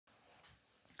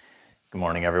Good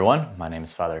morning, everyone. My name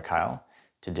is Father Kyle.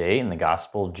 Today in the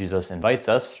Gospel, Jesus invites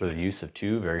us through the use of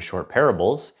two very short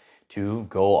parables to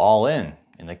go all in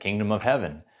the kingdom of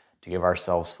heaven, to give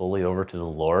ourselves fully over to the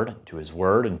Lord, to His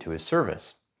Word, and to His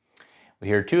service. We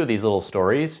hear two of these little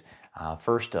stories.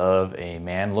 First of a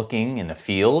man looking in a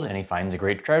field and he finds a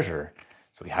great treasure.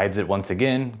 So he hides it once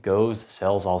again, goes,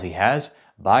 sells all he has,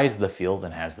 buys the field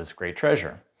and has this great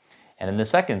treasure. And in the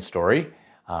second story,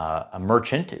 a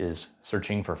merchant is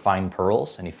searching for fine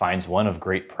pearls and he finds one of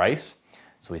great price.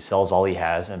 So he sells all he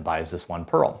has and buys this one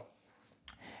pearl.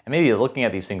 And maybe looking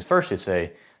at these things first, you say,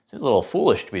 it seems a little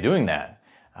foolish to be doing that,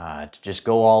 to just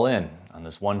go all in on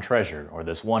this one treasure or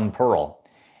this one pearl.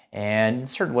 And in a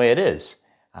certain way it is.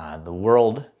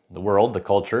 The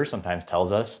culture sometimes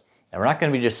tells us that we're not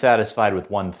going to be just satisfied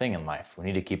with one thing in life. We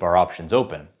need to keep our options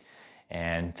open.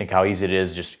 And think how easy it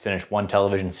is just to finish one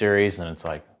television series and it's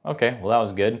like, okay, well that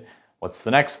was good. What's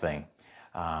the next thing?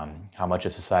 How much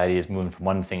of society is moving from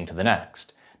one thing to the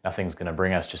next? Nothing's going to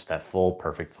bring us just that full,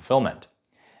 perfect fulfillment.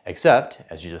 Except,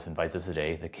 as Jesus invites us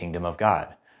today, the kingdom of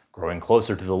God, growing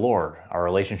closer to the Lord, our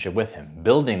relationship with Him,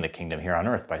 building the kingdom here on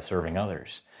earth by serving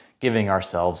others, giving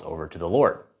ourselves over to the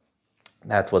Lord.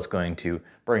 That's what's going to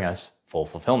bring us full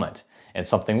fulfillment. And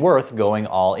something worth going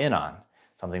all in on.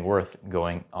 Something worth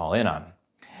going all in on.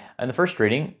 In the first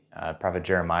reading, Prophet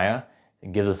Jeremiah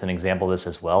gives us an example of this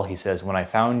as well. He says, "When I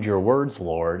found your words,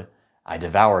 Lord, I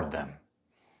devoured them."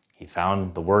 He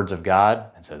found the words of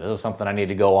God and said, this is something I need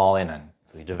to go all in on.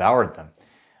 So he devoured them,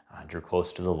 drew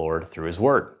close to the Lord through His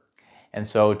word. And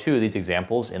so two of these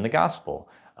examples in the gospel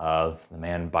of the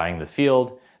man buying the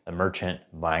field, the merchant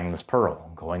buying this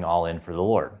pearl, going all in for the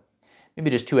Lord.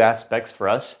 Maybe just two aspects for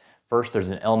us. First,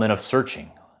 there's an element of searching.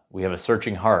 We have a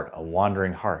searching heart, a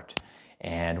wandering heart,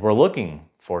 and we're looking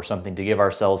for something to give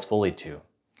ourselves fully to.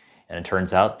 And it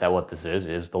turns out that what this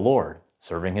is the Lord,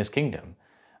 serving His kingdom,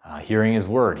 hearing His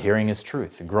word, hearing His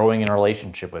truth, growing in a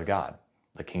relationship with God,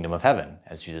 the kingdom of heaven,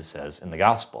 as Jesus says in the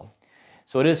gospel.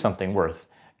 So it is something worth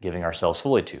giving ourselves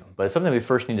fully to, but it's something we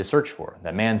first need to search for.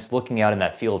 That man's looking out in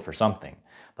that field for something.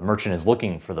 The merchant is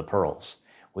looking for the pearls.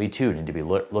 We too need to be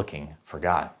looking for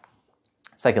God.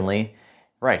 Secondly,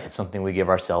 right, it's something we give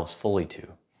ourselves fully to.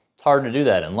 It's hard to do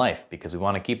that in life because we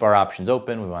want to keep our options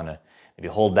open. We want to maybe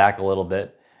hold back a little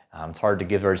bit. It's hard to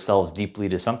give ourselves deeply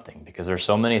to something because there's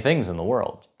so many things in the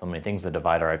world, so many things that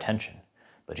divide our attention.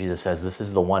 But Jesus says this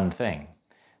is the one thing.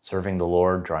 Serving the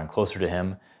Lord, drawing closer to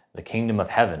Him, the kingdom of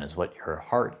heaven is what your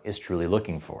heart is truly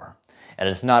looking for. And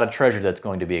it's not a treasure that's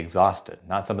going to be exhausted,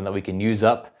 not something that we can use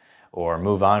up or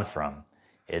move on from.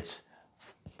 It's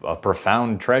a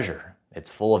profound treasure. It's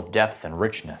full of depth and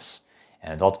richness,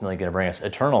 and it's ultimately going to bring us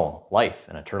eternal life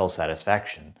and eternal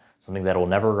satisfaction, something that will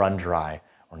never run dry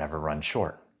or never run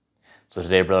short. So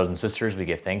today, brothers and sisters, we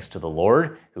give thanks to the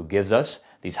Lord who gives us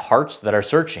these hearts that are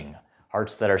searching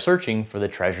for the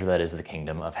treasure that is the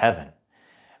kingdom of heaven.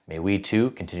 May we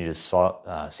too continue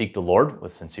to seek the Lord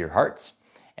with sincere hearts,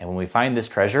 and when we find this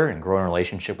treasure and grow in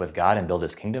relationship with God and build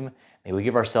His kingdom, may we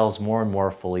give ourselves more and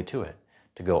more fully to it,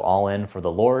 to go all in for the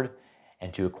Lord,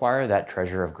 and to acquire that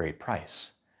treasure of great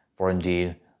price. For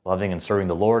indeed, loving and serving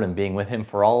the Lord and being with Him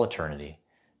for all eternity,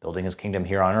 building His kingdom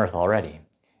here on earth already,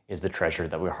 is the treasure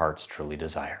that our hearts truly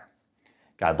desire.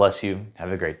 God bless you.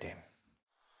 Have a great day.